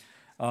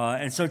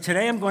And so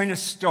today I'm going to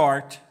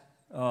start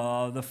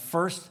the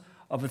first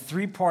of a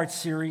three-part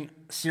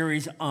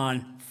series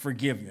on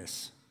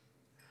forgiveness.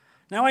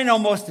 Now, I know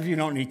most of you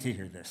don't need to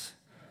hear this.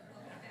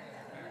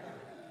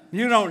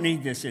 You don't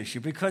need this issue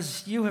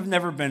because you have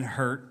never been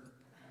hurt.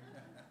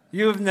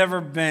 You have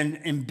never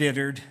been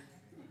embittered.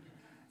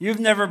 You've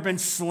never been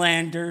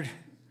slandered.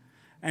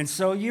 And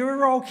so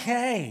you're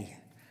okay.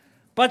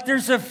 But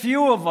there's a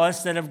few of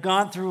us that have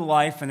gone through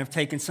life and have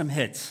taken some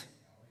hits.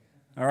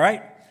 All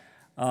right?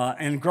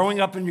 And growing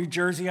up in New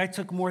Jersey, I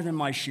took more than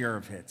my share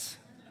of hits.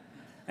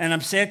 And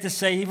I'm sad to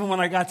say, even when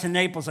I got to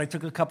Naples, I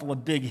took a couple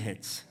of big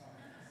hits.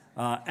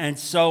 And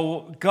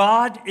so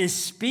God is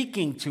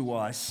speaking to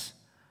us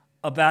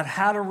about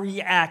how to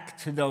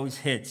react to those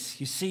hits.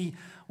 You see,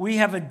 we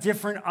have a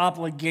different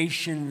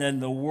obligation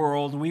than the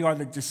world. We are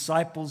the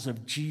disciples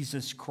of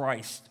Jesus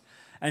Christ.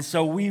 And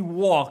so we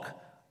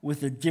walk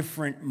with a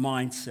different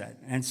mindset.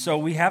 And so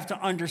we have to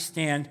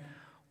understand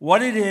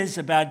what it is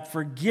about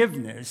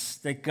forgiveness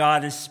that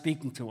God is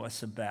speaking to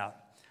us about.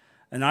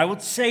 And I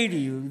would say to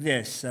you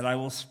this, that I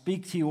will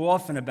speak to you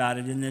often about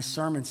it in this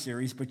sermon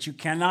series, but you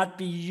cannot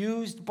be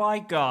used by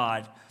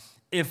God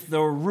if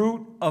the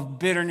root of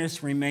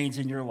bitterness remains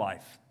in your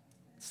life.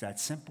 It's that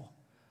simple.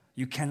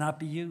 You cannot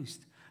be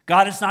used.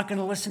 God is not going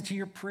to listen to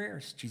your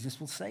prayers. Jesus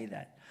will say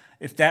that.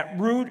 If that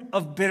root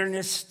of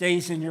bitterness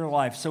stays in your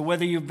life. So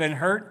whether you've been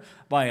hurt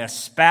by a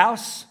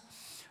spouse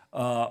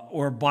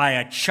or by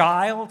a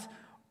child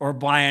or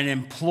by an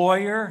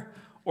employer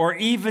or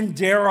even,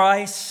 dare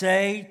I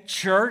say,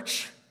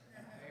 church,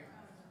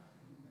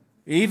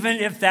 even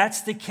if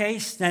that's the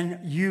case,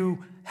 then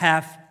you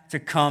have to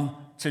come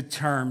to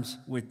terms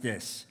with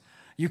this.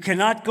 You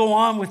cannot go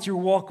on with your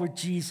walk with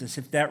Jesus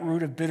if that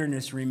root of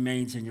bitterness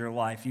remains in your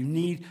life. You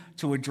need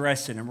to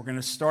address it. And we're going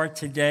to start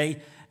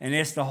today and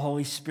ask the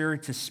Holy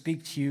Spirit to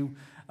speak to you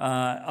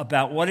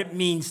about what it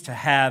means to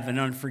have an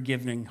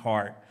unforgiving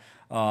heart.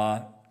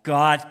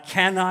 God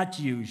cannot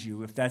use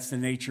you if that's the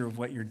nature of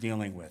what you're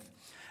dealing with.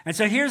 And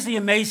so here's the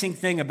amazing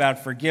thing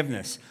about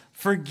forgiveness.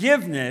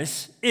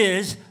 Forgiveness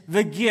is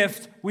the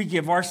gift we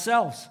give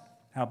ourselves.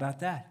 How about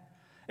that?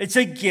 It's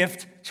a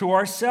gift to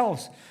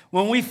ourselves.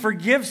 When we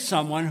forgive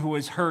someone who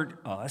has hurt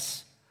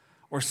us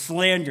or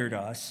slandered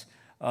us,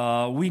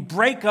 we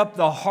break up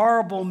the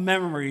horrible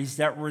memories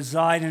that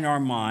reside in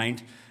our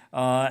mind,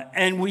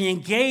 and we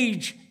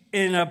engage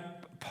in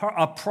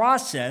a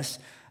process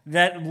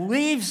that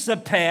leaves the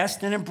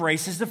past and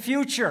embraces the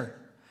future.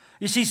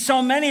 You see,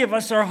 so many of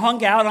us are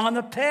hung out on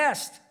the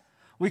past.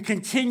 We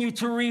continue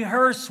to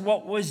rehearse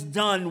what was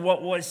done,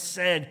 what was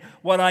said,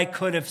 what I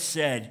could have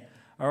said.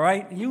 All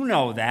right? You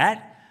know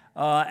that.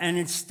 And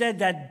instead,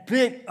 that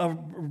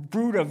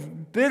root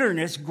of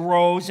bitterness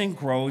grows and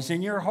grows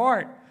in your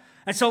heart.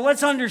 And so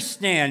let's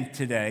understand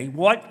today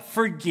what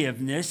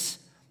forgiveness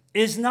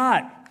is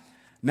not.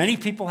 Many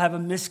people have a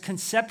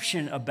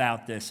misconception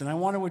about this, and I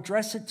want to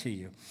address it to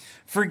you.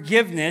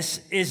 Forgiveness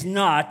is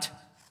not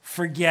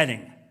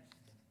forgetting.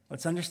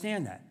 Let's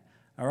understand that,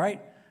 all right?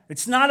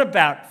 It's not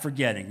about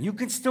forgetting. You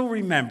can still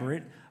remember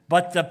it,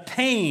 but the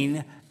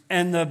pain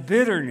and the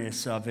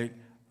bitterness of it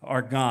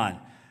are gone.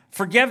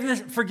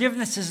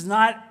 Forgiveness is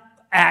not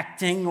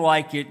acting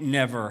like it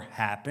never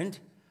happened.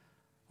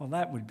 Well,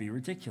 that would be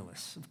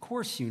ridiculous. Of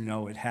course you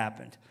know it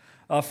happened.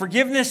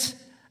 Forgiveness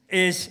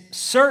is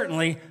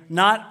certainly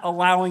not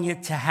allowing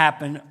it to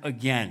happen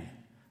again.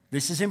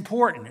 This is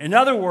important. In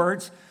other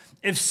words,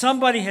 if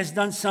somebody has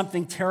done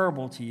something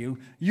terrible to you,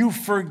 you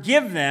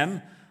forgive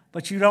them,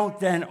 but you don't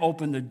then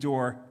open the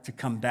door to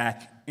come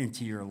back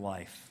into your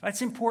life.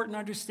 That's important to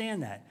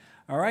understand that,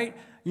 all right?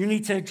 You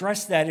need to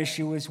address that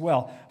issue as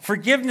well.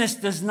 Forgiveness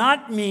does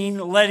not mean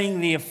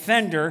letting the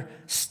offender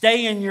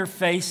stay in your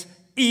face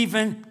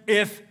even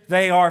if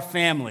they are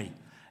family.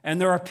 And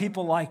there are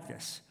people like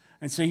this.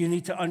 And so you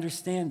need to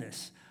understand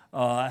this,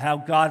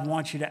 how God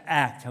wants you to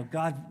act, how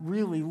God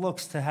really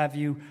looks to have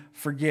you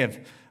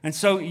forgive. And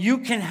so you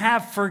can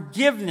have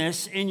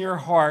forgiveness in your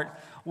heart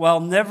while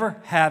never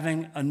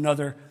having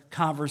another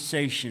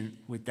conversation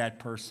with that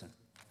person.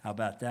 How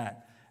about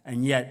that?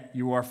 And yet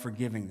you are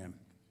forgiving them.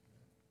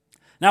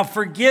 Now,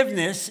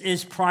 forgiveness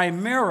is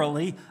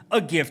primarily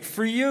a gift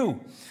for you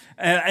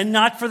and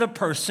not for the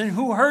person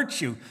who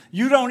hurt you.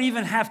 You don't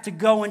even have to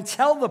go and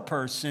tell the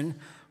person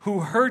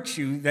who hurt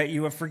you that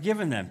you have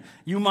forgiven them.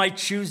 You might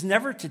choose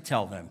never to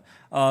tell them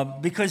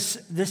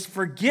because this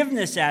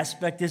forgiveness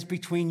aspect is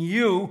between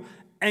you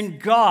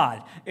and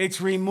God. It's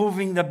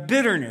removing the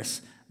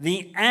bitterness,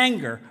 the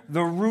anger,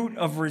 the root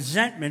of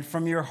resentment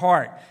from your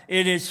heart.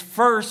 It is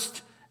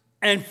first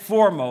and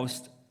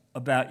foremost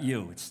about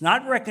you. It's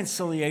not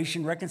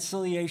reconciliation.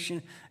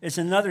 Reconciliation is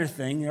another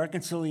thing.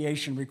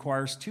 Reconciliation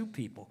requires two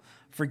people.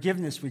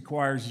 Forgiveness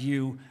requires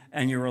you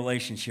and your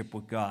relationship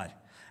with God.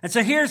 And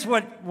so here's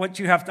what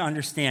you have to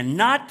understand.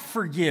 Not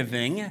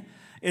forgiving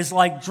is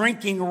like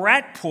drinking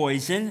rat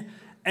poison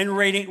and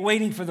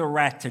waiting for the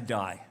rat to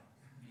die.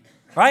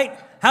 Right?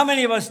 How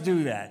many of us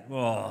do that?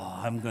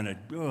 I'm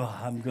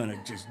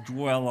gonna just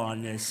dwell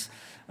on this.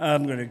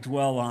 I'm going to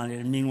dwell on it.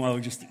 And meanwhile, we're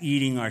just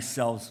eating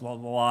ourselves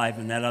alive,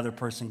 and that other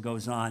person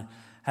goes on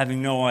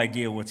having no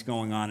idea what's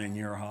going on in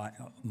your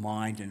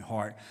mind and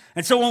heart.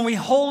 And so when we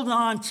hold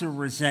on to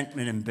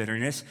resentment and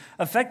bitterness,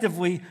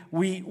 effectively,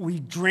 we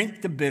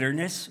drink the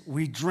bitterness,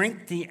 we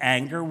drink the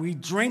anger, we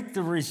drink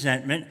the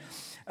resentment,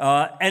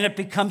 and it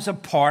becomes a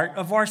part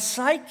of our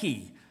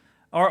psyche,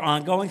 our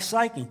ongoing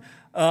psyche.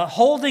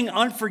 Holding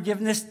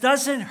unforgiveness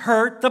doesn't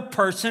hurt the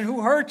person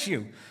who hurt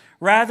you.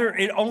 Rather,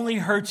 it only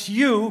hurts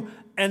you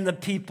and the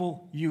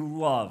people you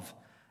love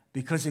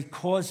because it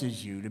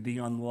causes you to be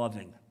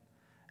unloving.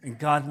 And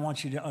God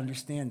wants you to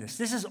understand this.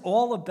 This is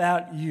all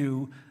about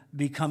you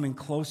becoming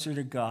closer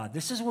to God.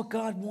 This is what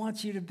God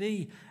wants you to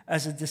be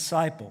as a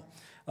disciple.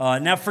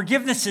 Now,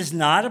 forgiveness is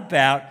not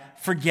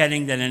about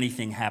forgetting that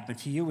anything happened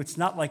to you. It's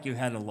not like you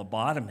had a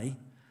lobotomy.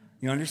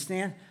 You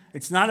understand?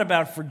 It's not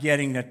about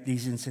forgetting that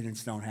these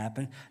incidents don't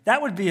happen.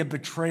 That would be a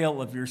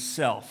betrayal of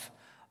yourself.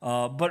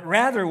 But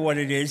rather what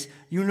it is,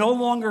 you no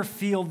longer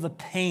feel the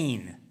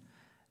pain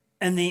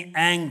and the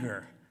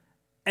anger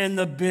and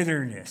the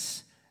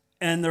bitterness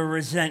and the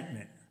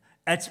resentment.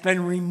 That's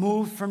been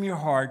removed from your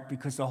heart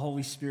because the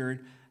Holy Spirit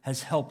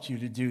has helped you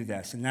to do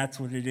this, and that's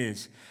what it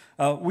is.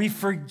 We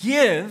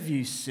forgive,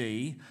 you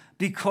see,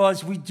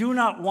 because we do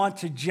not want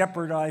to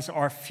jeopardize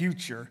our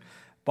future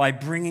by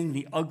bringing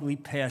the ugly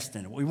past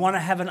in it. We want to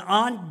have an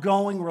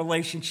ongoing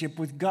relationship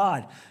with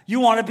God.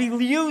 You want to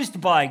be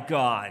used by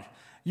God.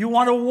 You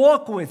want to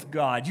walk with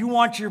God. You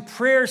want your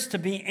prayers to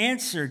be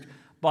answered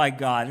by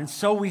God. And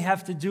so we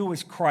have to do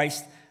as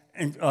Christ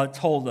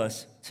told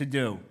us to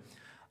do.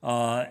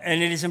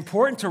 And it is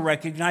important to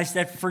recognize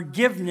that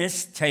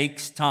forgiveness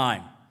takes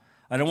time.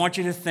 I don't want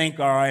you to think,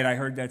 all right, I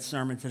heard that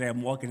sermon today.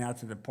 I'm walking out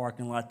to the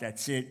parking lot.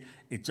 That's it.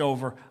 It's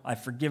over.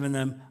 I've forgiven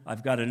them.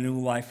 I've got a new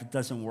life. It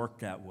doesn't work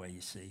that way,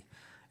 you see.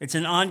 It's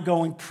an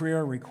ongoing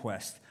prayer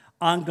request,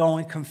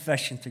 ongoing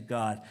confession to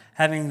God,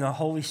 having the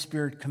Holy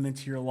Spirit come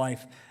into your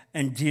life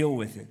and deal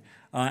with it.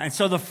 And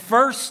so the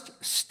first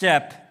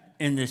step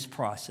in this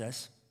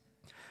process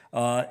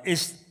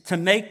is to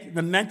make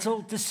the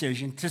mental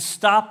decision to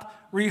stop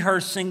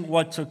rehearsing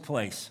what took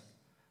place.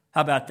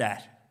 How about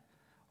that?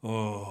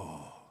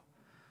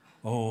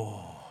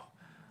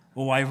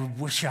 I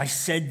wish I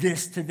said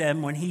this to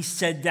them when he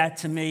said that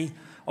to me.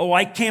 Oh,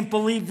 I can't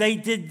believe they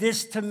did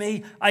this to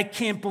me. I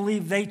can't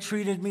believe they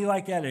treated me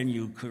like that. And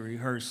you could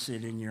rehearse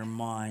it in your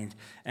mind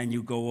and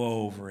you go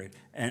over it.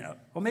 And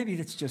or maybe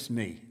it's just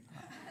me.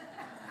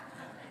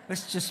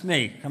 It's just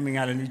me coming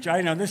out of New Jersey.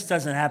 I know this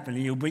doesn't happen to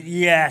you, but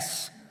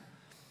yes.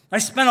 I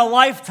spent a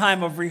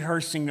lifetime of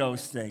rehearsing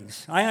those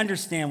things. I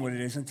understand what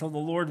it is until the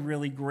Lord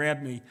really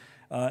grabbed me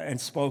and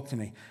spoke to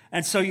me.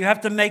 And so you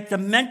have to make the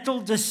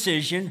mental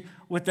decision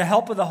with the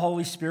help of the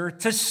Holy Spirit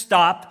to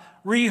stop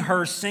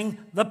rehearsing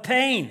the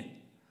pain.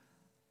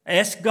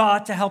 Ask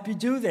God to help you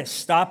do this.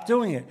 Stop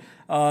doing it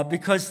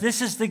because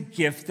this is the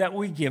gift that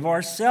we give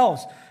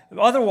ourselves.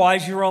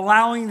 Otherwise, you're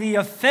allowing the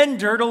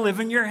offender to live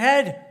in your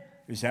head.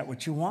 Is that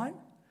what you want?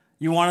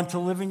 You want him to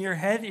live in your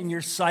head, in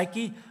your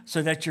psyche,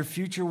 so that your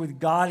future with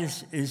God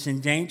is in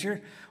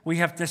danger? We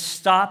have to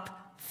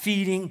stop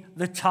feeding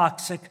the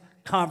toxic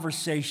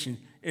conversation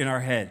in our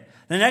head.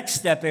 The next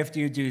step after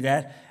you do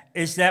that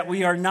is that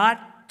we are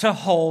not to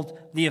hold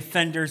the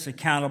offenders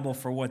accountable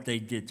for what they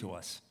did to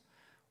us.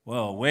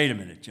 Well, wait a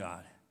minute,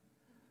 John.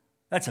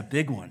 That's a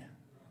big one.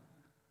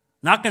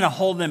 Not going to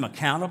hold them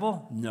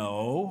accountable?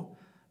 No,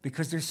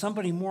 because there's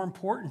somebody more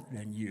important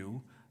than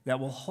you that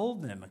will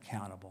hold them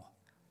accountable.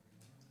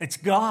 It's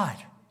God.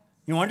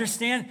 You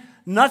understand?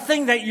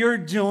 Nothing that you're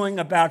doing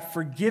about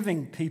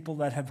forgiving people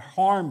that have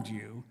harmed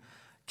you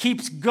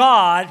keeps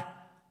God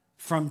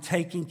from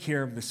taking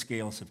care of the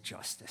scales of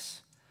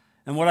justice.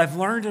 And what I've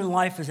learned in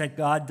life is that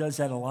God does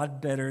that a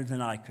lot better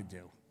than I could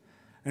do.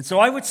 And so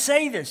I would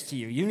say this to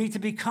you. You need to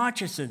be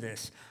conscious of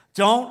this.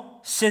 Don't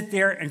sit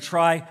there and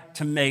try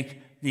to make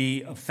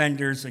the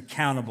offenders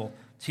accountable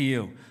to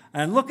you.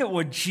 And look at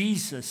what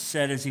Jesus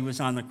said as he was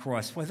on the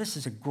cross. Well, this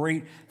is a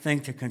great thing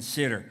to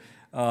consider.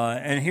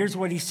 And here's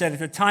what he said. At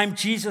the time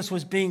Jesus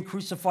was being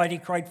crucified, he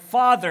cried,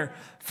 "Father,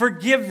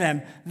 forgive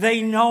them.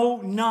 They know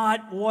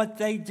not what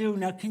they do."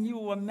 Now, can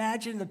you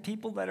imagine the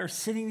people that are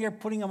sitting there,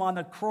 putting him on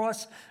the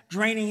cross,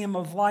 draining him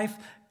of life,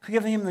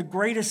 giving him the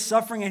greatest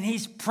suffering, and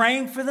he's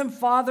praying for them?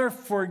 Father,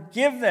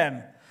 forgive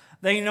them.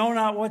 They know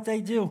not what they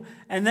do.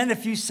 And then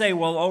if you say,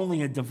 well,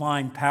 only a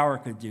divine power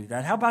could do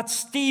that. How about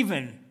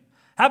Stephen?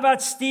 How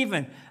about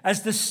Stephen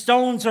as the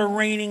stones are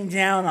raining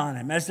down on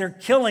him, as they're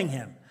killing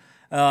him?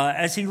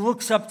 As he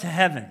looks up to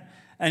heaven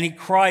and he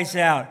cries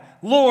out,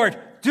 "Lord,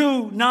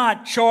 do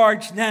not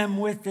charge them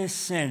with this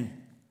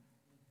sin."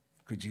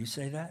 Could you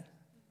say that?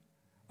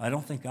 I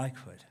don't think I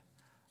could.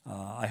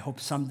 I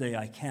hope someday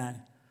I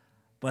can.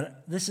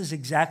 But this is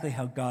exactly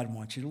how God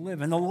wants you to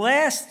live. And the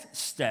last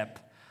step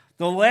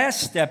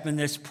in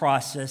this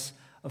process,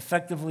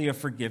 effectively of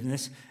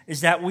forgiveness,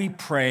 is that we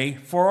pray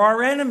for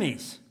our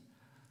enemies.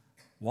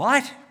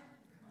 What?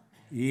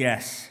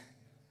 Yes.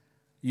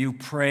 You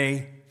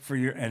pray for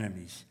your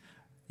enemies.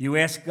 You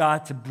ask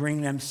God to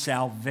bring them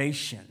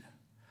salvation.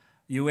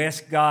 You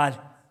ask God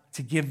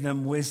to give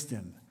them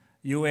wisdom.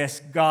 You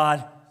ask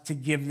God to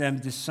give them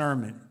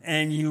discernment.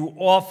 And you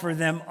offer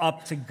them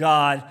up to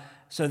God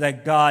so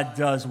that God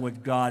does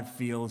what God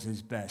feels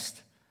is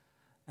best.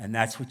 And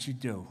that's what you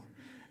do.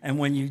 And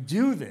when you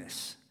do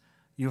this,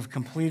 you have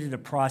completed a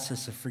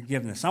process of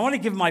forgiveness. I want to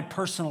give my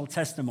personal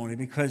testimony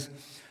because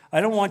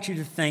I don't want you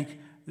to think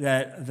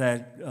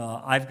that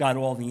I've got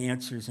all the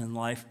answers in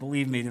life.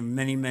 Believe me, in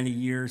many, many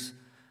years,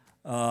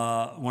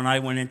 when I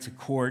went into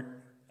court,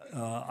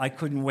 I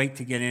couldn't wait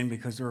to get in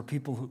because there were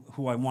people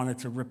who I wanted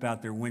to rip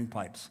out their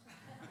windpipes.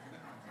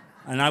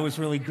 And I was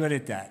really good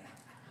at that.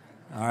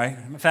 All right?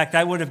 In fact,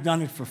 I would have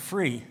done it for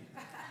free.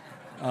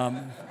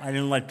 I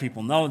didn't let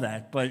people know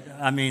that. But,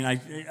 I mean,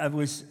 I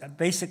was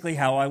basically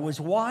how I was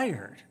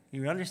wired.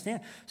 You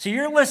understand? So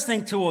you're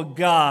listening to a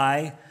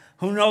guy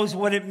who knows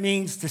what it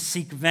means to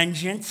seek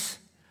vengeance.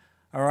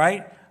 All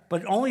right?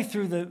 But only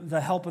through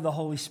the help of the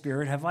Holy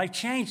Spirit have I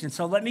changed. And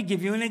so let me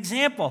give you an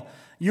example.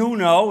 You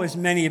know, as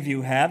many of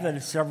you have,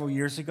 that several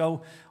years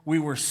ago we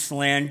were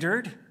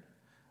slandered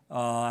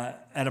at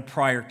a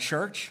prior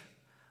church.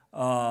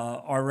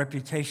 Our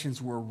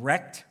reputations were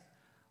wrecked.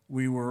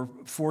 We were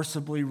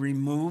forcibly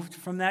removed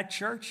from that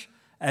church,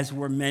 as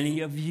were many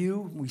of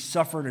you. We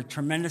suffered a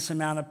tremendous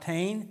amount of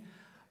pain.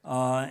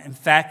 In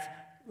fact,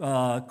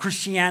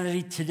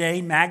 Christianity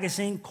Today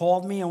magazine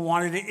called me and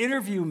wanted to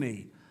interview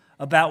me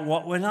about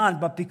what went on.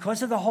 But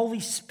because of the Holy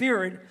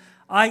Spirit,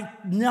 I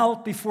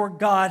knelt before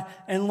God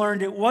and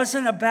learned it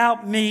wasn't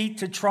about me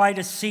to try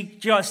to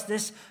seek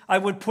justice. I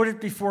would put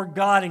it before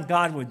God and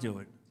God would do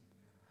it.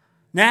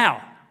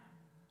 Now,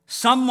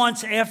 some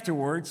months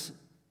afterwards,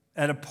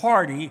 at a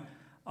party,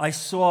 I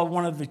saw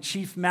one of the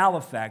chief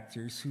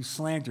malefactors who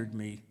slandered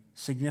me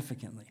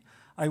significantly.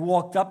 I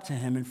walked up to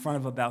him in front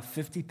of about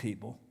 50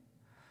 people,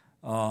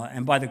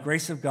 and by the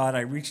grace of God,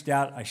 I reached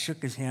out, I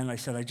shook his hand, I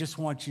said, I just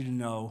want you to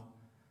know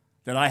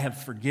that I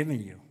have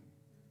forgiven you.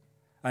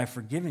 I have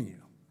forgiven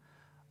you.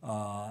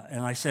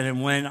 And I said,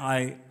 and when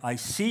I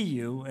see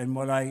you and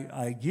when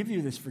I give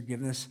you this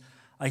forgiveness,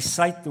 I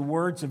cite the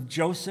words of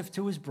Joseph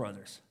to his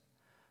brothers.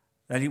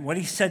 What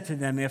he said to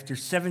them after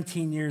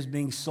 17 years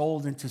being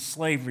sold into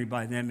slavery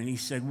by them, and he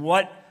said,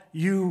 what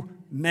you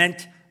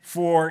meant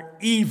for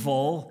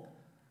evil,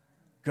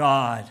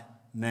 God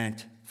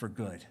meant for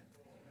good.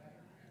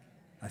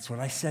 That's what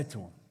I said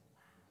to him.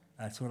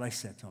 That's what I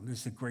said to him. This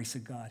is the grace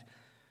of God.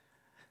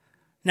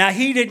 Now,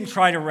 he didn't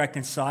try to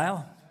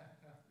reconcile.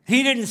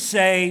 He didn't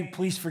say,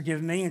 please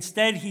forgive me.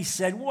 Instead, he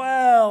said,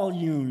 well,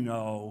 you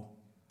know,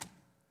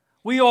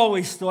 we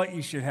always thought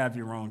you should have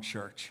your own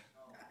church.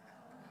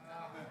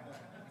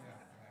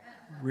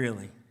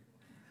 Really,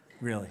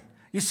 really.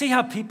 You see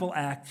how people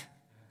act?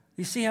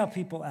 You see how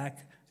people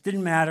act?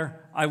 Didn't matter.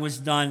 I was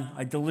done.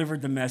 I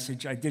delivered the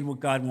message. I did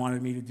what God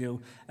wanted me to do,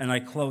 and I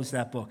closed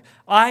that book.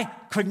 I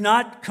could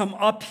not come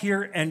up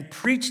here and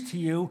preach to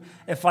you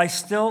if I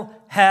still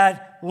had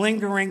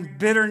lingering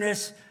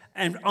bitterness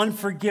and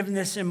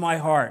unforgiveness in my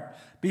heart.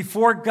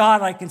 Before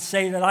God, I can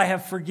say that I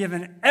have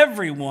forgiven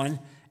everyone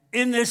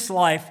in this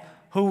life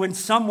who in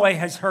some way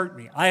has hurt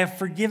me. I have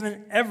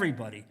forgiven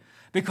everybody,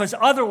 because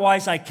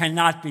otherwise I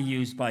cannot be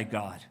used by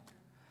God.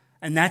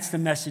 And that's the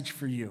message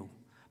for you.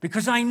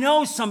 Because I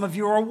know some of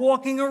you are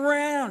walking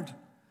around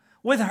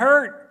with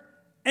hurt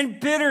and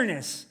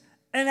bitterness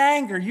and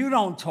anger. You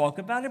don't talk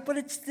about it, but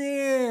it's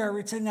there.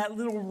 It's in that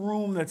little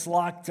room that's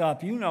locked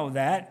up. You know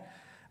that.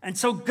 And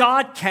so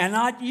God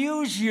cannot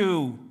use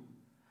you.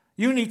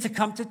 You need to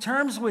come to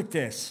terms with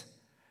this.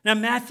 Now,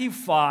 Matthew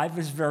 5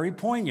 is very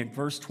poignant.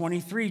 Verse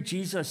 23,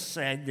 Jesus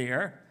said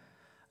there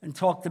and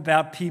talked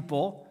about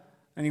people,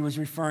 and he was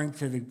referring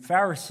to the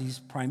Pharisees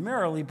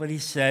primarily, but he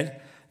said,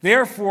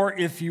 therefore,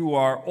 if you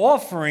are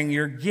offering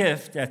your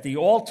gift at the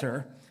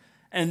altar,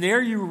 and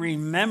there you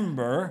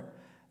remember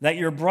that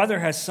your brother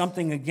has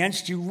something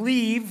against you,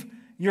 leave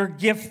your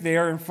gift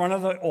there in front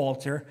of the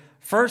altar.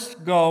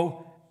 First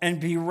go and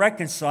be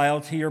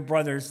reconciled to your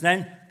brothers,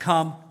 then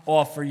come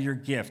offer your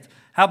gift.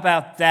 How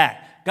about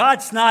that?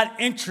 God's not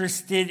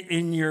interested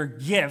in your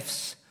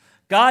gifts.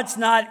 God's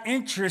not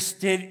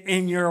interested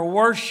in your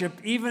worship,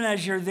 even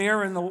as you're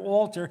there in the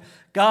altar.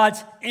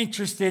 God's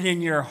interested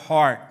in your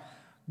heart.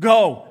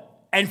 Go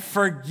and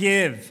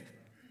forgive,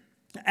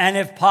 and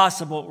if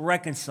possible,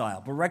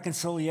 reconcile. But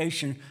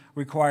reconciliation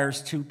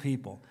requires two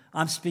people.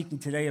 I'm speaking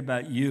today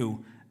about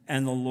you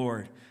and the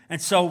Lord.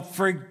 And so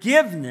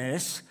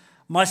forgiveness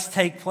must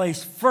take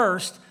place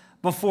first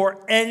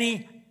before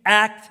any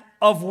act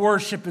of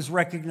worship is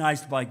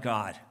recognized by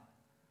God.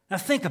 Now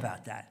think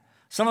about that.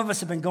 Some of us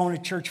have been going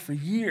to church for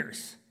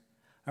years,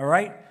 all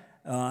right?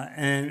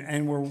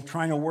 And we're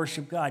trying to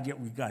worship God,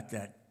 yet we got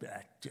that,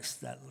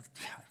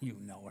 you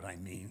know what I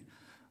mean.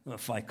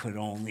 If I could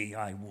only,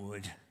 I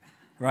would,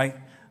 right?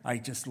 I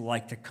just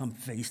like to come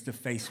face to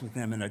face with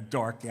them in a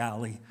dark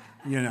alley,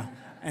 you know.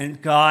 And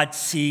God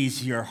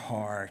sees your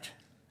heart.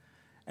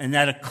 And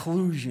that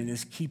occlusion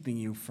is keeping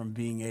you from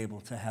being able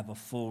to have a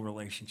full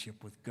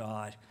relationship with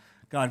God.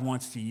 God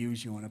wants to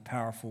use you in a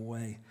powerful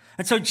way.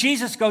 And so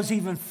Jesus goes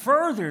even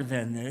further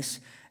than this,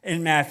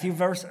 in Matthew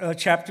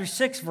chapter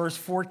 6, verse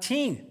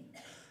 14.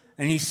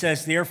 And he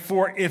says,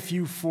 therefore, if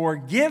you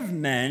forgive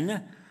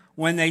men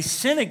when they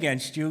sin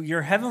against you,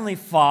 your heavenly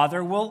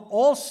Father will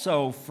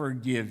also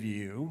forgive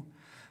you.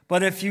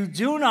 But if you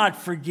do not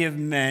forgive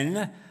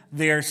men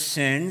their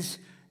sins,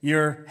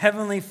 your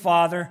heavenly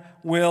Father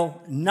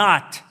will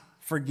not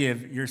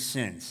forgive your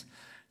sins.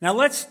 Now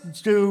let's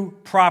do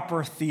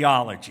proper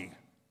theology,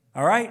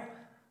 all right?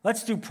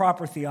 Let's do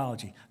proper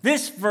theology.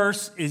 This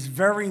verse is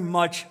very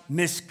much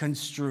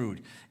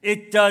misconstrued.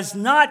 It does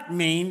not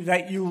mean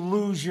that you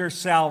lose your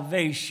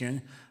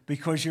salvation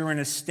because you're in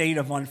a state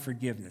of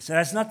unforgiveness. It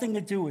has nothing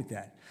to do with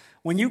that.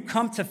 When you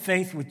come to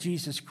faith with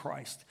Jesus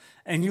Christ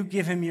and you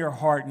give him your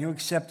heart and you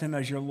accept him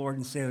as your Lord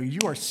and Savior,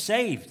 you are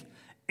saved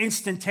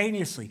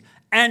instantaneously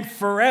and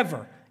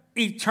forever,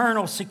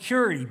 eternal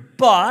security.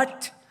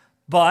 But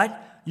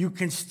you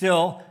can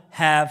still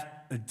have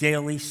a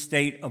daily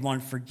state of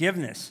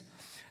unforgiveness.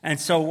 And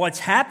so what's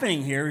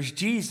happening here is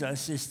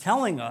Jesus is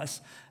telling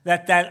us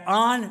that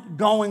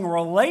ongoing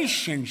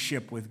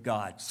relationship with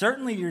God,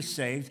 certainly you're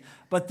saved,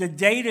 but the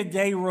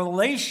day-to-day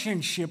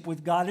relationship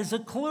with God is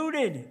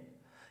occluded.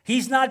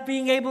 He's not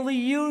being able to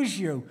use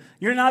you.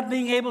 You're not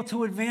being able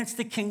to advance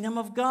the kingdom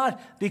of God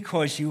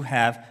because you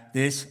have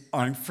this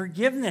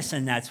unforgiveness,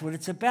 and that's what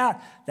it's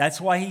about. That's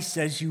why he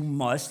says you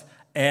must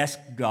ask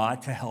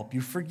God to help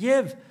you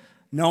forgive,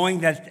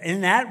 knowing that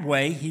in that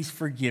way he's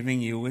forgiving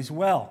you as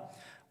well.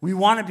 We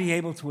want to be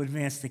able to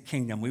advance the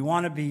kingdom. We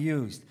want to be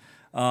used.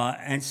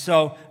 And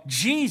so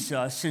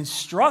Jesus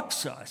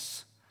instructs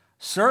us,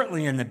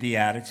 certainly in the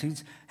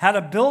Beatitudes, how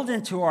to build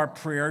into our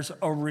prayers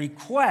a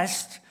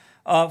request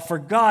for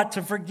God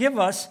to forgive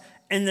us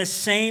in the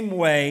same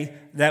way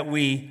that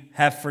we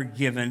have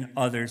forgiven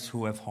others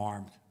who have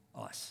harmed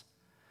us.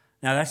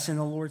 Now, that's in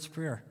the Lord's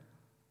Prayer.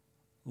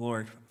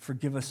 Lord,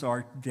 forgive us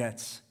our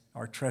debts,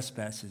 our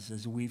trespasses,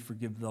 as we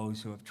forgive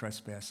those who have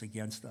trespassed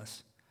against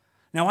us.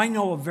 Now, I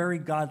know a very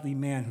godly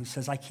man who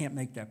says, I can't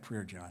make that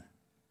prayer, John.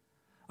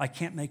 I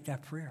can't make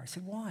that prayer. I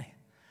said, why?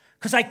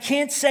 Because I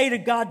can't say to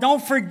God,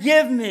 don't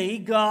forgive me,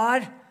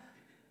 God,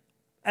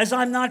 as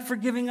I'm not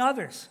forgiving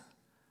others.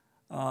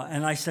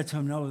 And I said to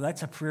him, no,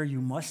 that's a prayer you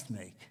must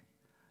make.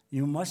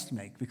 You must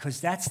make, because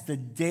that's the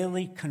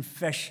daily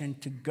confession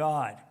to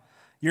God.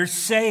 You're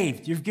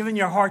saved. You've given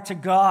your heart to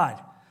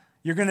God.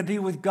 You're going to be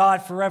with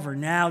God forever.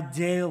 Now,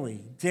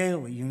 daily,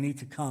 you need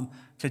to come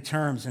to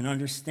terms and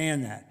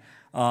understand that.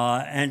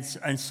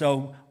 And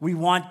so we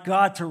want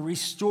God to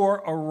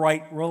restore a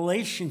right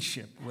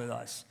relationship with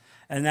us.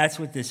 And that's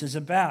what this is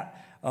about.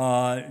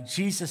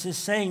 Jesus is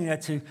saying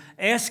that to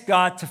ask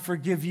God to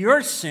forgive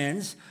your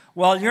sins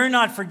while you're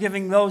not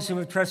forgiving those who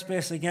have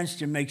trespassed against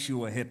you makes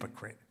you a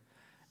hypocrite.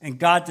 And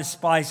God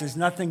despises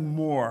nothing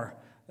more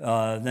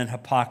than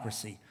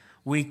hypocrisy.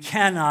 We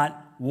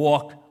cannot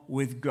walk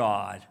with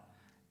God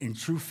in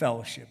true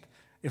fellowship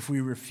if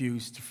we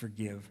refuse to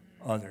forgive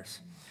others.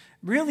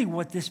 Really,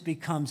 what this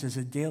becomes is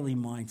a daily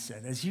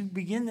mindset. As you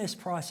begin this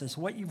process,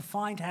 what you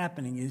find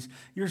happening is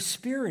your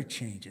spirit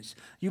changes.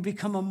 You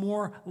become a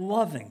more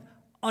loving,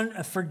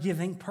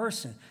 forgiving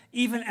person.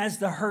 Even as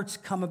the hurts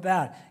come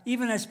about,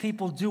 even as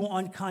people do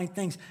unkind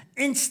things,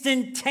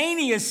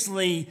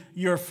 instantaneously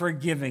you're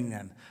forgiving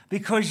them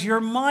because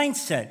your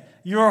mindset,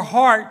 your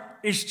heart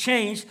is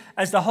changed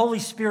as the Holy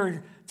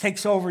Spirit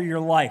takes over your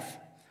life.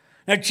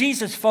 Now,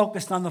 Jesus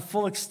focused on the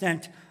full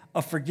extent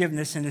of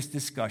forgiveness in his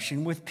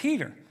discussion with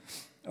Peter.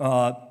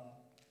 And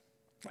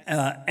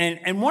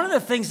one of the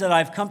things that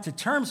I've come to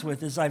terms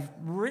with is I've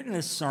written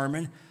this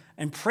sermon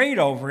and prayed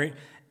over it.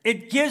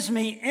 It gives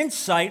me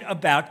insight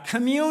about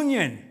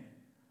communion.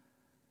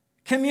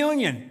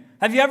 Communion.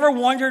 Have you ever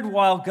wondered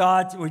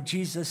what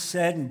Jesus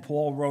said and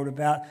Paul wrote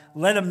about,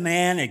 let a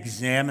man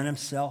examine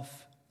himself?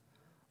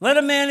 Let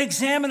a man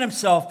examine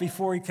himself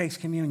before he takes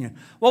communion.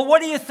 Well,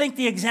 what do you think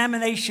the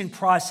examination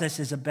process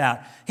is about?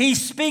 He's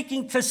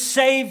speaking to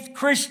saved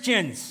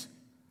Christians.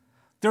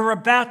 They're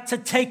about to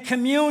take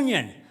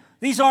communion.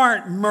 These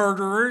aren't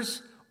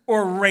murderers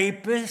or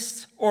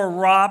rapists or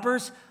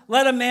robbers.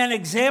 Let a man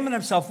examine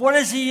himself. What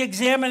is he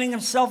examining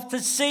himself to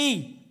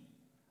see?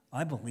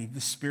 I believe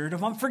the spirit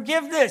of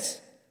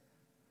unforgiveness.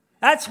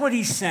 That's what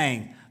he's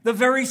saying. The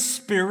very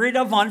spirit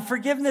of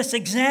unforgiveness.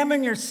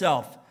 Examine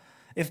yourself.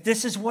 If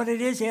this is what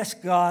it is,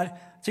 ask God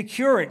to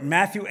cure it. In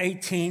Matthew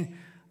 18,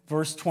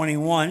 verse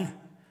 21,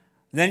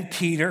 then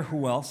Peter,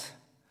 who else,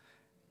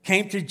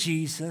 came to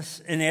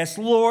Jesus and asked,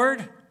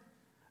 Lord,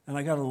 and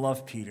I got to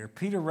love Peter.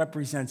 Peter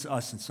represents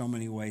us in so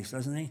many ways,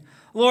 doesn't he?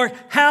 Lord,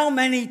 how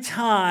many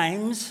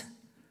times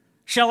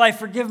shall I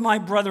forgive my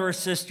brother or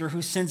sister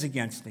who sins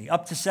against me?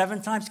 Up to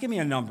 7 times? Give me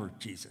a number,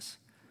 Jesus.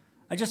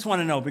 I just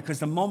want to know, because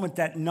the moment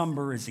that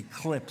number is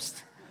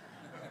eclipsed,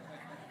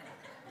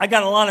 I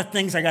got a lot of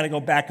things I got to go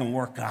back and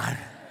work on.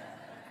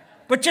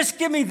 But just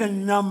give me the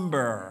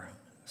number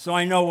so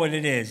I know what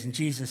it is. And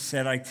Jesus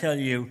said, I tell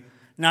you,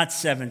 not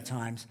 7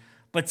 times,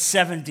 but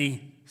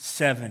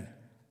 77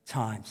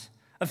 times.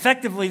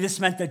 Effectively, this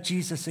meant that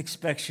Jesus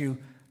expects you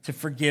to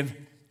forgive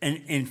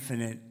an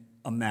infinite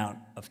amount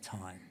of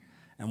time.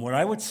 And what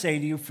I would say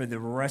to you for the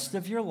rest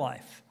of your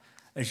life,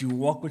 as you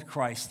walk with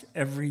Christ,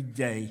 every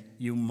day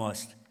you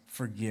must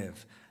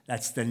forgive.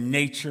 That's the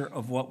nature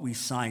of what we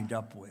signed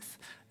up with.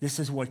 This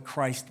is what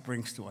Christ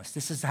brings to us.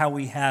 This is how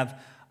we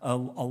have a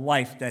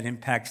life that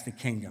impacts the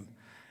kingdom.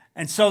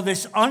 And so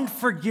this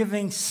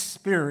unforgiving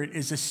spirit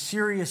is a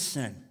serious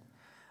sin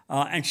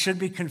and should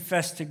be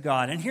confessed to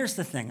God. And here's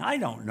the thing. I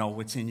don't know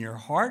what's in your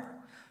heart.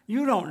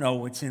 You don't know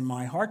what's in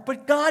my heart,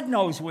 but God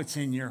knows what's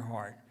in your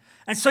heart.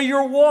 And so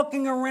you're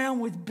walking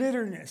around with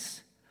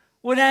bitterness,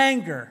 with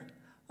anger.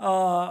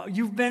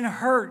 You've been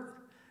hurt,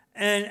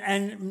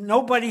 and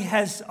nobody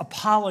has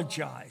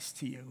apologized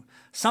to you.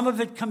 Some of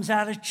it comes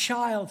out of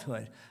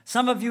childhood.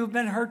 Some of you have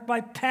been hurt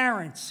by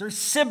parents or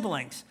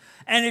siblings.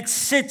 And it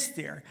sits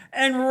there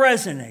and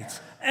resonates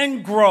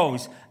and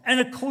grows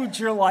and occludes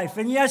your life.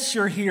 And yes,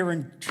 you're here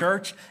in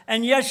church.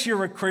 And yes,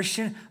 you're a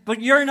Christian.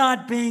 But you're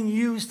not being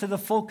used to the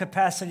full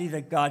capacity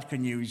that God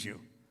can use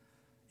you.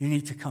 You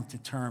need to come to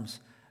terms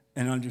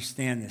and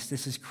understand this.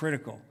 This is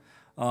critical.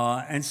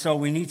 And so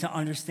we need to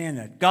understand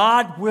that.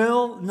 God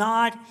will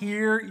not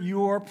hear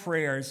your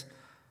prayers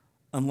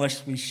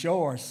unless we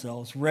show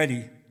ourselves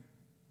ready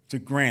to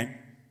grant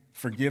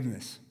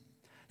forgiveness.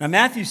 Now,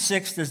 Matthew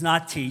 6 does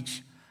not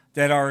teach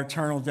that our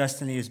eternal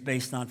destiny is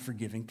based on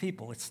forgiving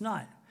people. It's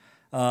not.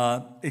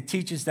 It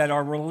teaches that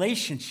our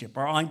relationship,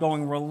 our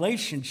ongoing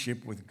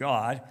relationship with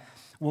God,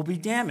 will be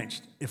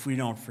damaged if we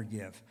don't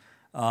forgive.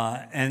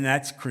 And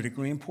that's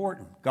critically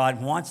important.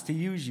 God wants to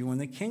use you in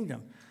the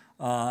kingdom.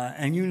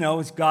 And you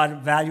know, as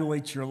God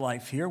evaluates your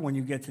life here when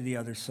you get to the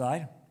other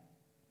side,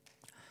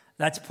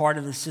 that's part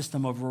of the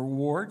system of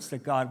rewards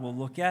that God will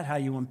look at, how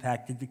you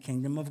impacted the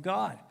kingdom of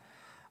God.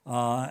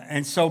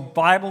 And so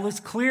Bible is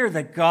clear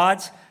that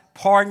God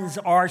pardons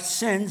our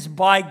sins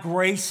by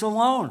grace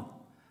alone.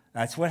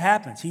 That's what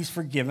happens. He's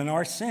forgiven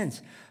our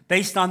sins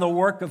based on the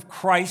work of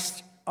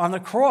Christ on the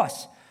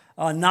cross,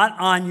 not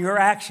on your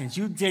actions.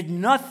 You did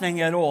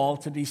nothing at all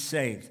to be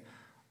saved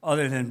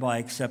other than by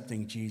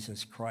accepting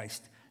Jesus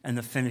Christ and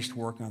the finished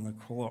work on the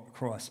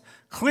cross.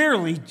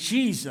 Clearly,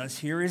 Jesus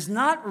here is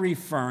not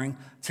referring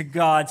to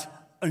God's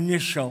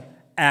initial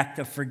act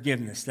of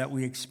forgiveness that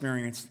we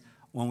experienced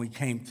when we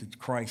came to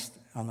Christ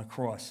on the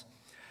cross.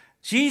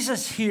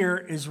 Jesus here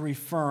is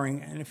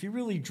referring, and if you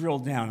really drill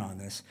down on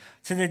this,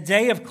 to the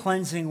day of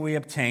cleansing we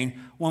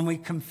obtain when we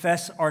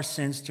confess our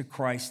sins to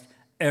Christ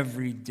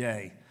every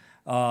day.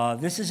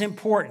 This is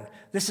important.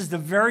 This is the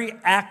very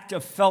act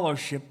of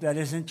fellowship that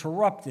is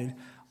interrupted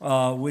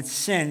with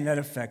sin that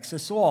affects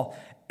us all.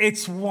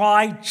 It's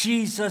why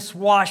Jesus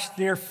washed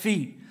their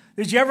feet.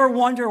 Did you ever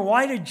wonder,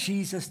 why did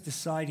Jesus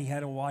decide he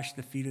had to wash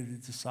the feet of the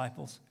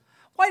disciples?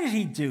 Why did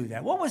he do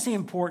that? What was the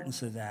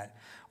importance of that?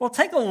 Well,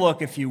 take a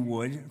look, if you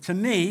would. To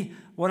me,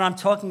 what I'm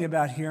talking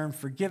about here in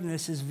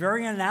forgiveness is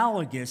very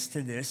analogous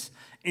to this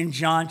in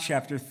John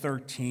chapter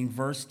 13,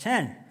 verse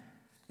 10.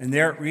 And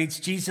there it reads,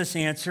 Jesus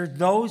answered,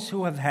 "Those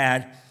who have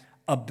had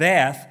a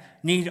bath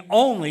need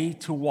only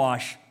to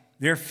wash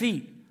their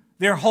feet.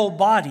 Their whole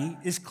body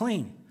is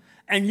clean.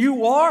 And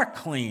you are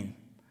clean,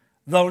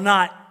 though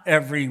not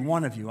every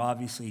one of you."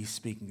 Obviously, he's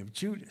speaking of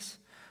Judas.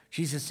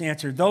 Jesus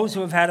answered, "Those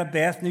who have had a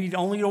bath need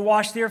only to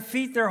wash their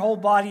feet. Their whole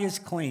body is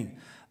clean."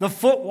 The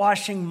foot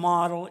washing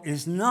model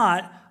is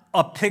not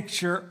a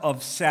picture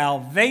of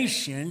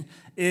salvation.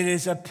 It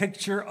is a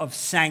picture of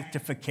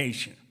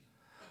sanctification,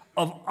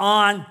 of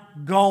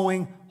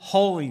ongoing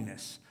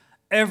holiness.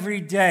 Every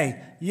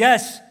day,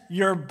 yes,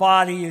 your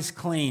body is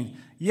clean.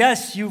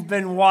 Yes, you've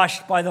been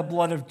washed by the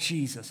blood of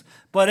Jesus.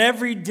 But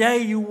every day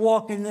you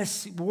walk in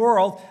this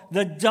world,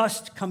 the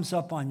dust comes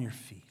up on your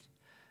feet.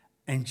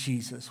 And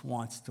Jesus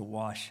wants to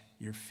wash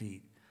your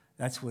feet.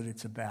 That's what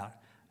it's about.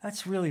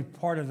 That's really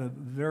part of the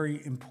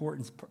very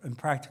important and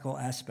practical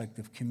aspect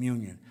of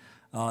communion.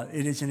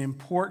 It is an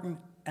important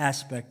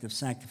aspect of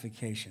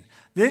sanctification.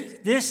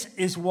 This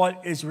is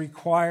what is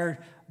required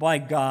by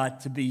God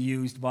to be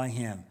used by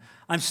him.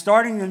 I'm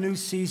starting the new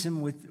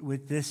season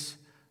with this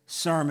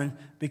sermon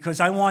because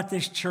I want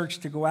this church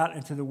to go out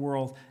into the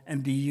world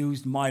and be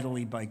used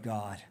mightily by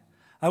God.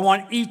 I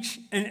want each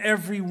and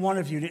every one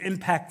of you to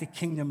impact the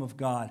kingdom of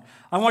God.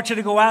 I want you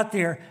to go out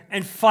there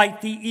and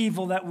fight the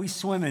evil that we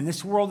swim in.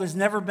 This world has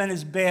never been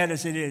as bad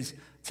as it is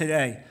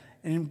today.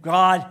 And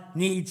God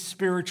needs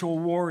spiritual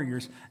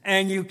warriors.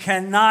 And you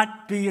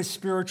cannot be a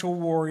spiritual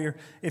warrior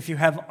if you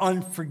have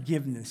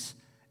unforgiveness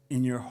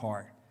in your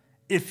heart,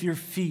 if your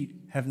feet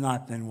have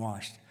not been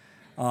washed.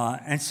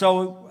 And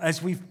so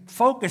as we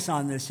focus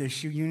on this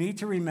issue, you need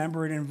to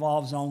remember it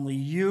involves only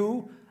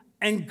you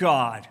and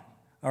God.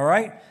 All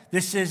right?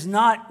 This is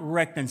not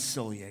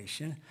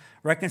reconciliation.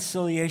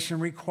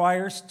 Reconciliation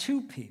requires two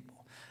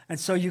people. And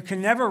so you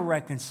can never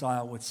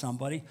reconcile with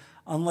somebody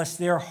unless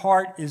their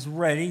heart is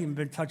ready and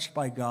been touched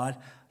by God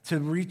to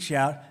reach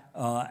out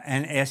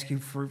and ask you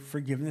for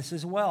forgiveness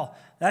as well.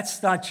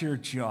 That's not your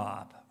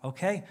job,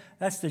 okay?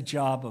 That's the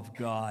job of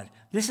God.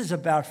 This is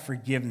about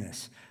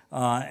forgiveness.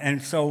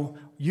 And so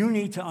you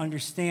need to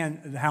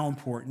understand how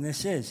important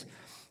this is.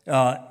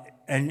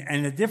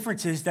 And the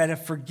difference is that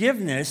if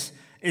forgiveness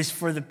is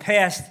for the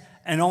past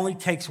and only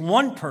takes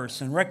one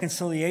person.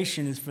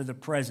 Reconciliation is for the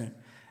present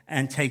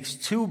and takes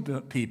two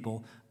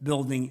people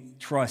building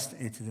trust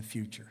into the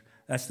future.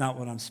 That's not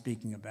what I'm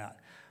speaking about.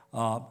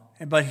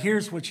 But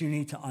here's what you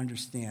need to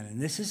understand,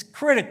 and this is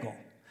critical.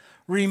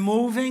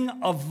 Removing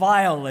a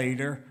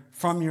violator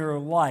from your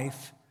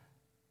life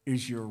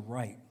is your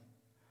right.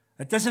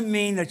 That doesn't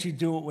mean that you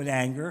do it with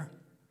anger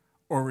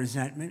or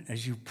resentment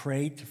as you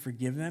pray to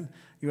forgive them.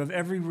 You have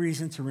every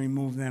reason to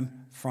remove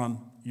them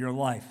from your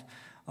life.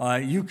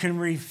 You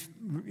can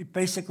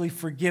basically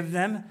forgive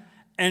them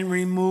and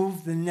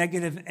remove the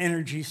negative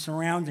energy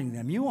surrounding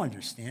them. You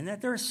understand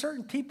that there are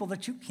certain people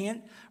that you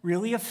can't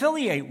really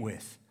affiliate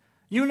with.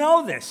 You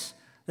know this.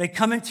 They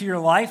come into your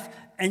life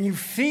and you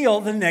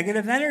feel the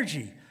negative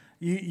energy.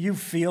 You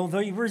feel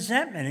the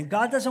resentment, and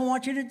God doesn't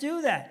want you to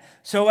do that.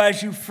 So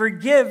as you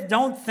forgive,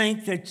 don't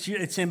think that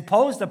it's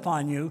imposed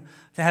upon you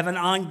to have an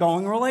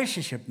ongoing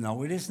relationship.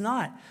 No, it is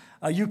not.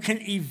 You can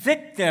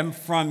evict them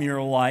from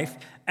your life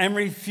and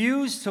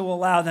refuse to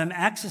allow them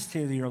access to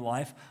your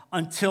life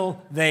until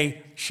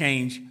they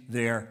change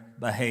their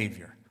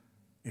behavior.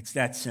 It's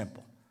that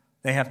simple.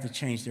 They have to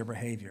change their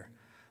behavior.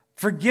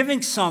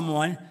 Forgiving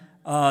someone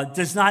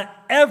does not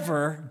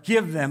ever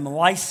give them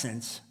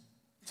license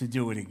to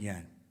do it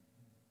again.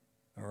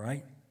 All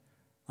right?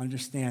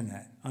 Understand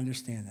that.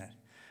 Understand that.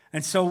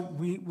 And so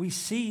we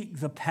see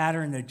the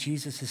pattern that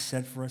Jesus has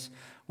set for us.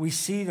 We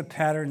see the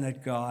pattern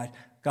that God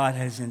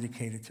has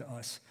indicated to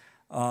us.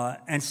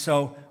 And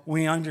so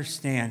we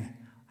understand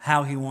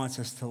how he wants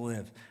us to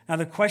live. Now,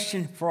 the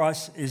question for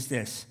us is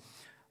this.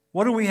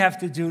 What do we have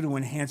to do to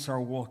enhance our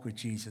walk with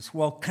Jesus?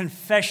 Well,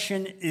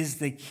 confession is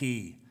the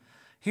key.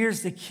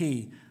 Here's the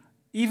key.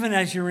 Even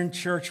as you're in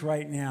church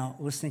right now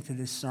listening to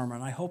this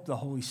sermon, I hope the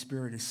Holy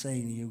Spirit is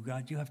saying to you,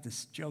 God,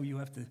 Joe, you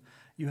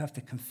have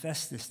to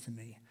confess this to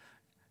me.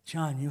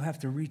 John, you have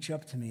to reach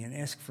up to me and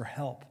ask for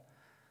help.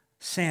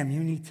 Sam, you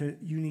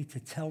need to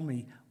tell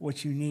me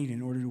what you need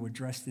in order to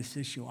address this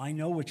issue. I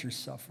know what you're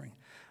suffering.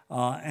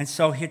 And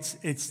so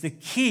it's the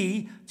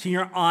key to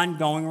your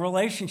ongoing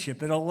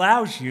relationship. It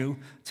allows you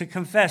to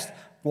confess.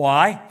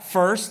 Why?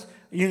 First,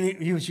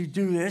 as you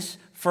do this,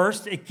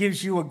 first, it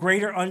gives you a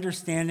greater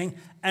understanding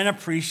and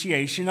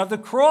appreciation of the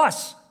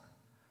cross.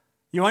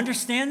 You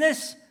understand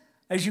this?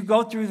 As you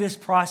go through this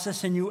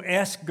process and you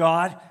ask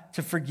God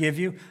to forgive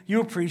you,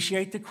 you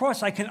appreciate the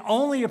cross. I can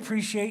only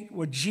appreciate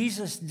what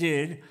Jesus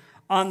did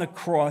on the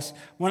cross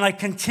when I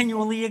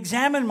continually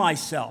examine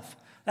myself.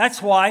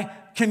 That's why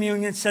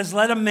communion says,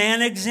 let a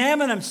man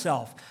examine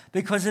himself.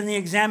 Because in the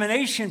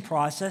examination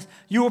process,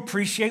 you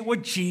appreciate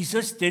what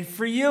Jesus did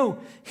for you.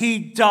 He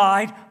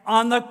died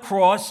on the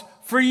cross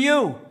for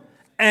you.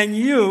 And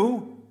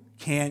you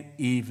can't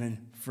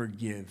even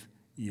forgive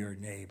your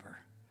neighbor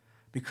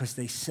because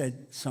they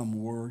said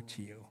some word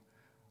to you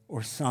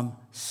or some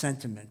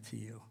sentiment to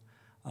you,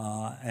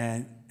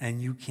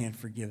 and you can't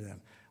forgive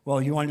them.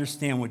 Well, you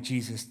understand what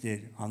Jesus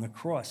did on the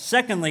cross.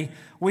 Secondly,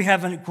 we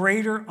have a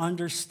greater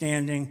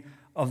understanding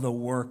of the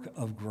work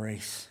of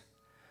grace.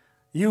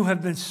 You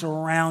have been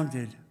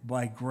surrounded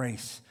by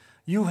grace.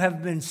 You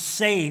have been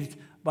saved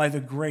by the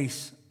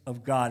grace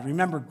of God.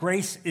 Remember,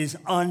 grace is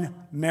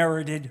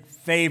unmerited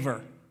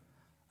favor.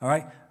 All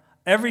right?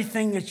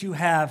 Everything that you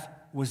have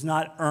was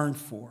not earned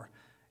for.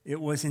 It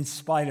was in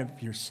spite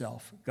of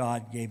yourself.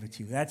 God gave it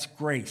to you. That's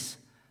grace.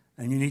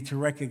 And you need to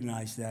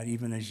recognize that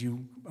even as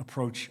you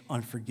approach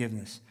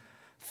unforgiveness.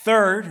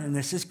 Third, and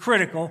this is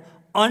critical,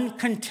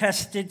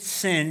 uncontested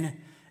sin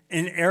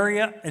in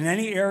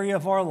any area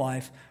of our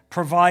life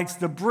provides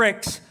the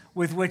bricks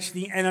with which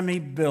the enemy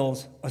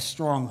builds a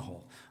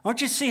stronghold.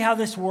 Don't you see how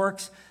this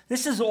works?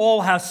 This is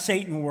all how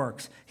Satan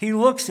works. He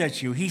looks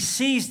at you. He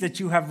sees that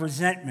you have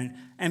resentment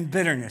and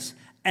bitterness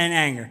and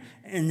anger,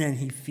 and then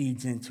he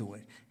feeds into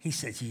it. He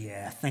says,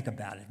 yeah, think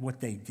about it, what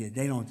they did.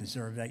 They don't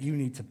deserve that. You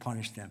need to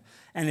punish them.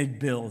 And it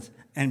builds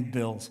and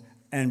builds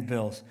and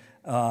builds.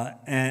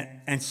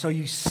 And so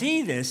you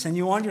see this and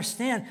you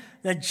understand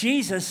that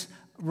Jesus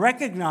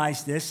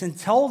recognized this and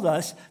told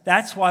us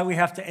that's why we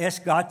have to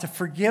ask God to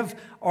forgive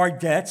our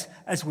debts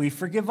as we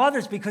forgive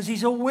others, because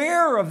he's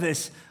aware of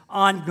this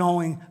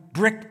ongoing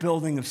brick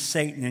building of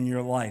Satan in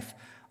your life.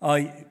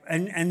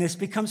 And this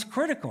becomes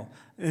critical.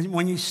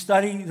 When you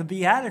study the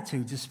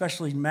Beatitudes,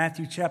 especially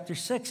Matthew chapter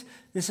 6,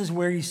 this is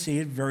where you see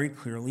it very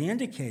clearly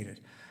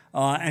indicated.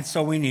 And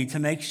so we need to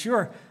make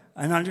sure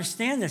and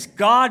understand this.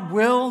 God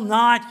will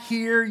not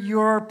hear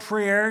your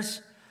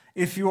prayers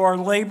if you are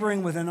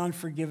laboring with an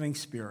unforgiving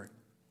spirit.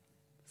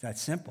 It's that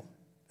simple.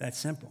 That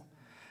simple.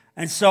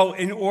 And so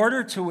in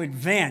order to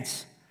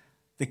advance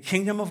the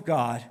kingdom of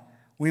God,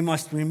 we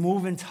must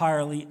remove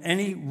entirely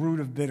any root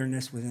of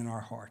bitterness within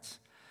our hearts.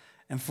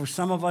 And for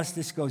some of us,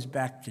 this goes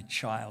back to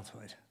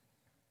childhood.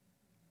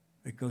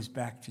 It goes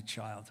back to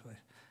childhood.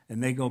 It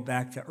may go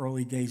back to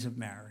early days of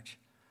marriage.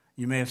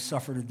 You may have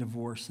suffered a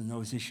divorce, and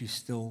those issues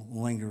still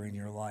linger in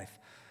your life.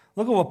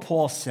 Look at what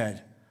Paul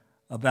said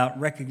about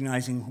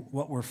recognizing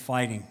what we're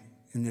fighting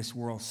in this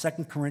world.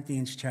 2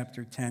 Corinthians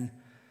chapter 10,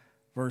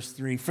 verse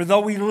 3. For though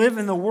we live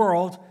in the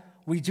world,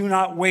 we do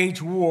not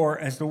wage war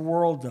as the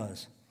world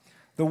does.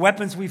 The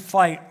weapons we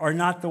fight are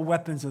not the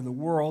weapons of the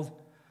world.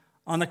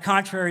 On the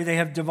contrary, they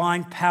have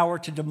divine power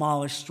to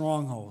demolish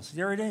strongholds.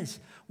 There it is.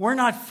 We're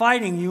not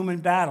fighting human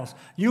battles.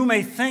 You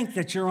may think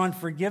that your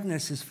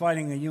unforgiveness is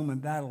fighting a human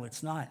battle.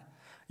 It's not.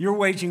 You're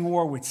waging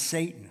war with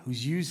Satan,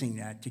 who's using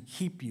that to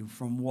keep you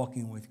from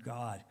walking with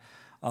God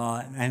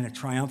and a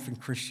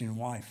triumphant Christian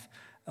life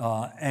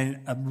and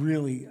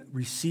really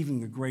receiving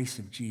the grace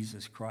of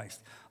Jesus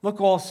Christ. Look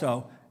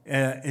also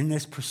in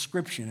this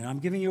prescription, and I'm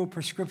giving you a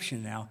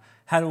prescription now,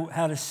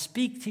 how to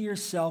speak to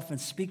yourself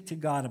and speak to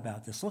God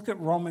about this. Look at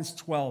Romans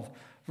 12,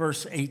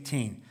 verse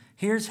 18.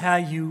 Here's how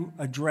you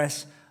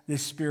address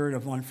this spirit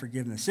of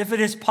unforgiveness. If it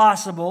is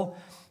possible,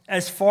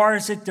 as far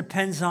as it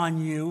depends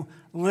on you,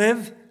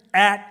 live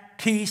at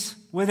peace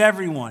with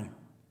everyone.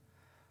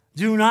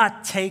 Do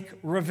not take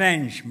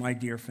revenge, my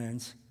dear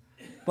friends,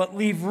 but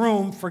leave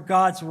room for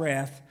God's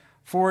wrath,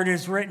 for it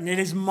is written, "It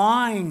is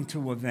mine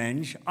to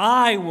avenge.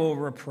 I will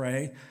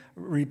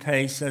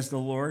repay, says the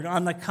Lord."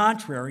 On the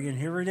contrary, and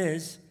here it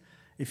is,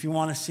 if you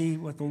want to see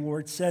what the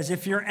Lord says,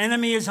 if your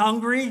enemy is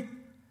hungry,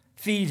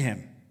 feed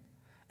him.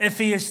 If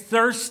he is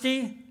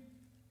thirsty,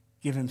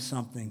 give him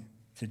something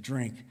to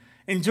drink.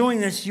 In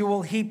doing this, you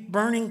will heap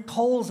burning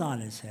coals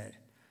on his head.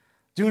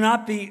 Do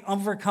not be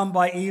overcome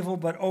by evil,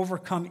 but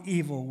overcome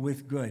evil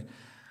with good.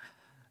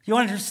 You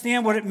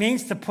understand what it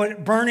means to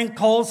put burning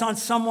coals on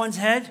someone's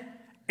head?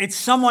 It's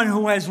someone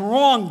who has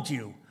wronged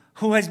you,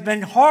 who has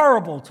been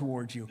horrible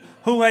towards you,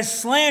 who has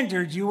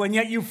slandered you, and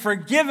yet you've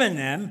forgiven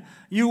them.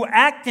 You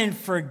act in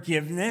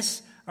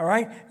forgiveness, all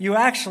right? You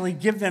actually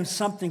give them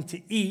something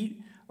to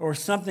eat or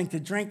something to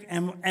drink,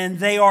 and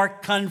they are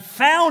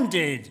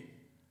confounded.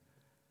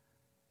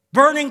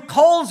 Burning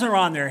coals are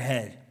on their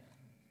head.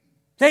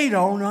 They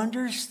don't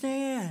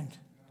understand.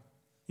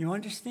 You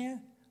understand?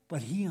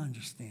 But he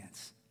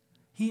understands.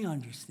 He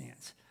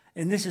understands.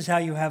 And this is how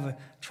you have a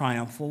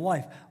triumphal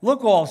life.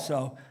 Look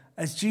also,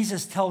 as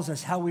Jesus tells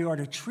us how we are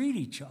to treat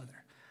each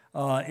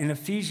other in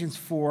Ephesians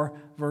 4,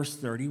 verse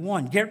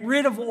 31. Get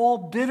rid of all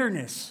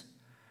bitterness,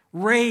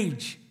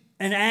 rage,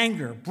 and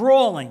anger,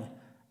 brawling,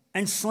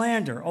 and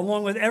slander,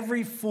 along with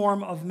every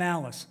form of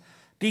malice.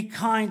 Be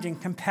kind and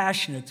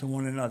compassionate to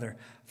one another,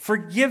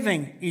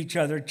 forgiving each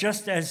other,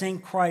 just as in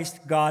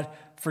Christ God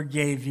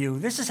forgave you.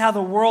 This is how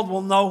the world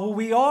will know who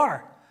we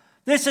are.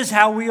 This is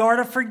how we are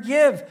to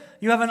forgive.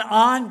 You have an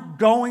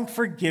ongoing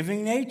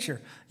forgiving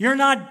nature. You're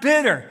not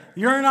bitter.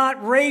 You're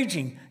not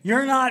raging.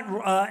 You're not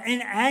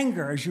in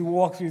anger as you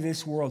walk through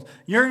this world.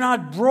 You're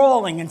not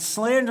brawling and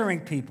slandering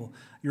people.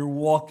 You're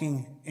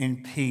walking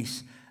in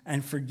peace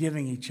and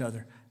forgiving each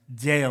other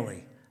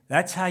daily.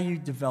 That's how you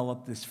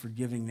develop this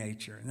forgiving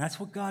nature. And that's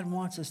what God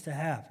wants us to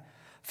have.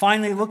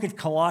 Finally, look at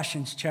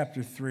Colossians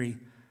chapter 3,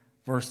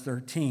 verse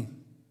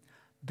 13.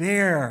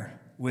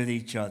 Bear with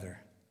each other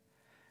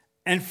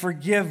and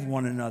forgive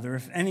one another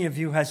if any of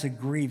you has a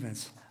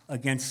grievance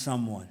against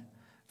someone.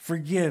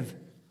 Forgive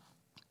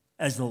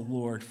as the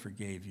Lord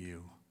forgave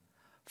you.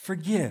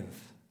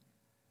 Forgive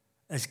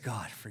as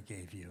God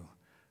forgave you.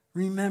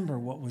 Remember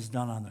what was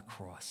done on the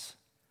cross.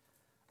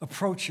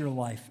 Approach your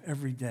life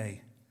every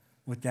day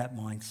with that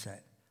mindset.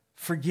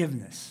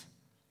 Forgiveness.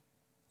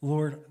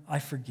 Lord, I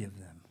forgive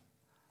them.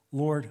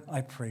 Lord,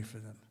 I pray for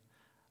them.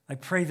 I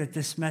pray that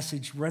this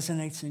message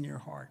resonates in your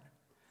heart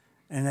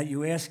and that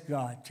you ask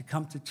God to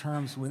come to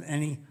terms with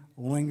any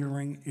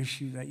lingering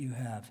issue that you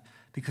have,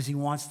 because he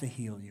wants to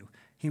heal you.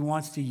 He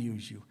wants to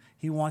use you.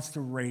 He wants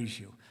to raise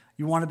you.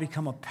 You want to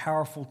become a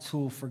powerful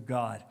tool for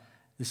God.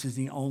 This is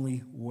the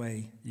only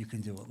way you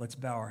can do it. Let's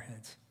bow our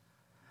heads.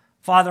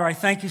 Father, I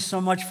thank you so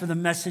much for the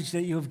message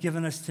that you have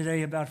given us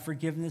today about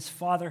forgiveness.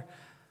 Father,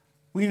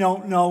 we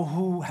don't know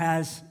who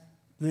has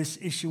this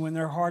issue in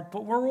their heart,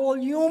 but we're all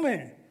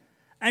human.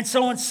 And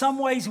so in some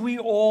ways we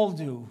all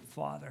do,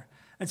 Father.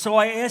 And so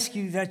I ask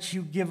you that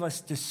you give us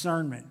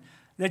discernment,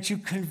 that you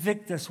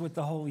convict us with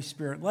the Holy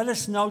Spirit. Let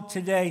us know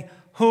today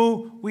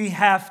who we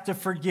have to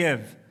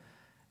forgive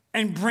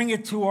and bring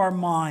it to our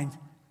mind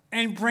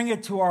and bring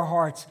it to our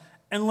hearts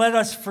and let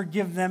us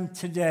forgive them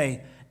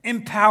today.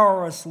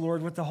 Empower us,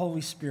 Lord, with the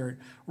Holy Spirit.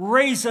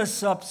 Raise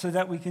us up so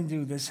that we can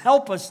do this.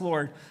 Help us,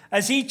 Lord,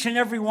 as each and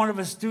every one of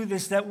us do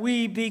this, that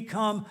we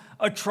become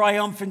a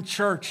triumphant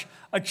church,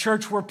 a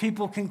church where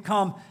people can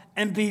come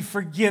and be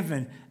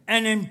forgiven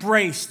and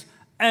embraced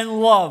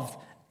and loved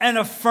and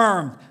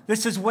affirmed.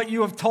 This is what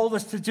you have told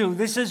us to do.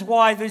 This is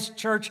why this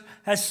church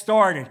has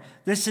started.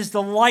 This is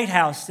the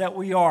lighthouse that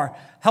we are.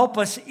 Help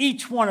us,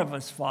 each one of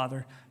us,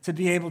 Father, to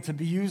be able to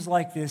be used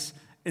like this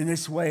in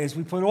this way as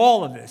we put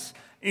all of this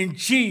in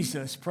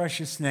Jesus'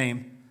 precious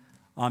name.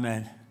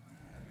 Amen.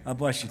 God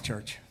bless you,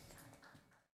 church.